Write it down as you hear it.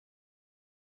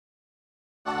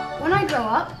When I grow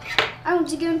up, I want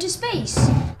to go into space,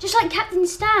 just like Captain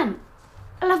Stan.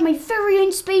 I'll have my very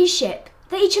own spaceship,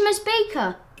 the HMS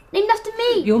Baker, named after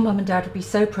me. Your mum and dad would be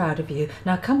so proud of you.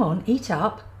 Now come on, eat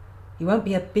up. You won't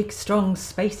be a big, strong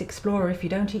space explorer if you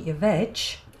don't eat your veg.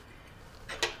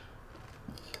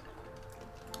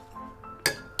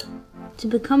 To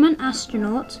become an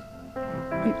astronaut,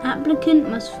 an applicant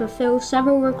must fulfill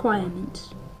several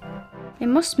requirements. They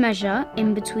must measure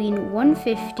in between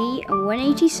 150 and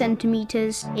 180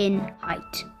 centimetres in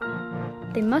height.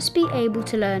 They must be able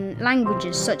to learn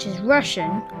languages such as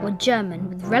Russian or German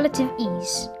with relative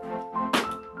ease.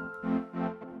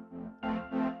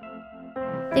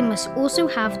 They must also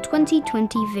have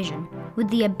 20/20 vision, with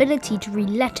the ability to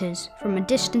read letters from a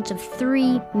distance of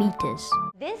 3 meters.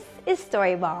 This is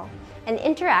Storyball, an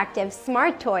interactive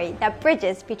smart toy that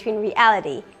bridges between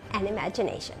reality and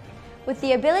imagination. With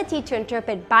the ability to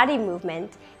interpret body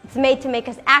movement, it's made to make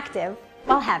us active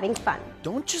while having fun.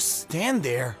 Don't just stand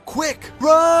there. Quick,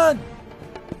 run!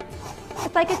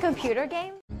 It's like a computer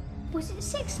game. Was it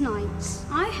 6 nights?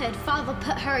 I heard Father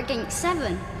put her against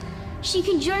 7. She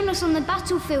can join us on the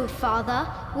battlefield, Father.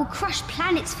 We'll crush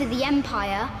planets for the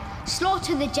Empire,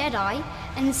 slaughter the Jedi,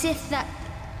 and Sith that...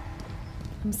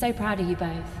 I'm so proud of you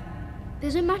both.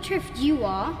 Doesn't matter if you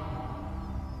are.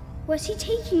 Where's he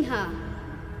taking her?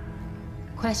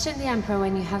 Question the Emperor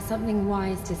when you have something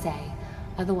wise to say,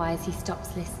 otherwise he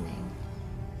stops listening.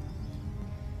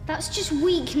 That's just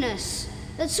weakness.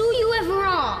 That's all you ever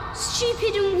are,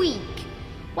 stupid and weak.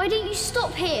 Why don't you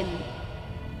stop him?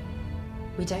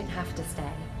 We don't have to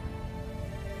stay.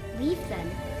 Leave then.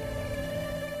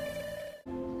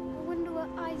 I wonder where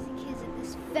Isaac is at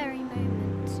this very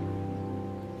moment.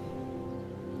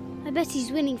 I bet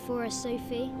he's winning for us,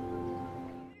 Sophie.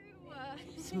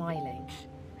 Smiling.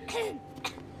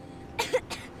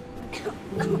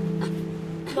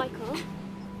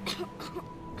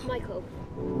 Michael.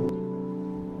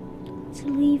 To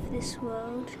leave this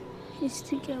world is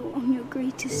to go on your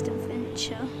greatest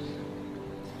adventure.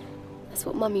 That's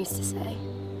what Mum used to say.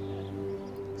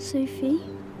 Sophie,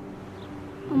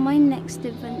 on my next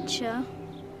adventure,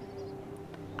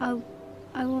 I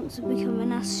want to become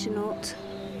an astronaut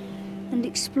and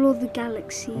explore the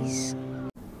galaxies.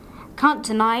 Can't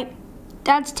tonight.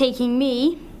 Dad's taking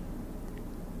me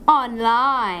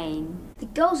online. The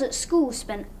girls at school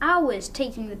spent hours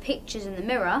taking the pictures in the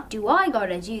mirror. Do I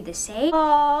gotta do the same?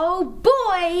 Oh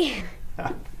boy!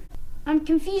 I'm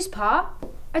confused, Pa.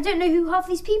 I don't know who half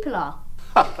these people are.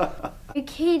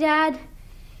 Okay, Dad.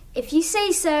 If you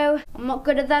say so. I'm not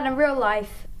good at that in real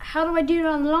life. How do I do it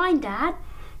online, Dad?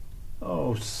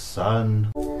 Oh,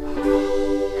 son.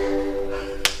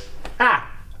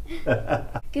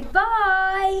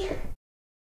 Goodbye.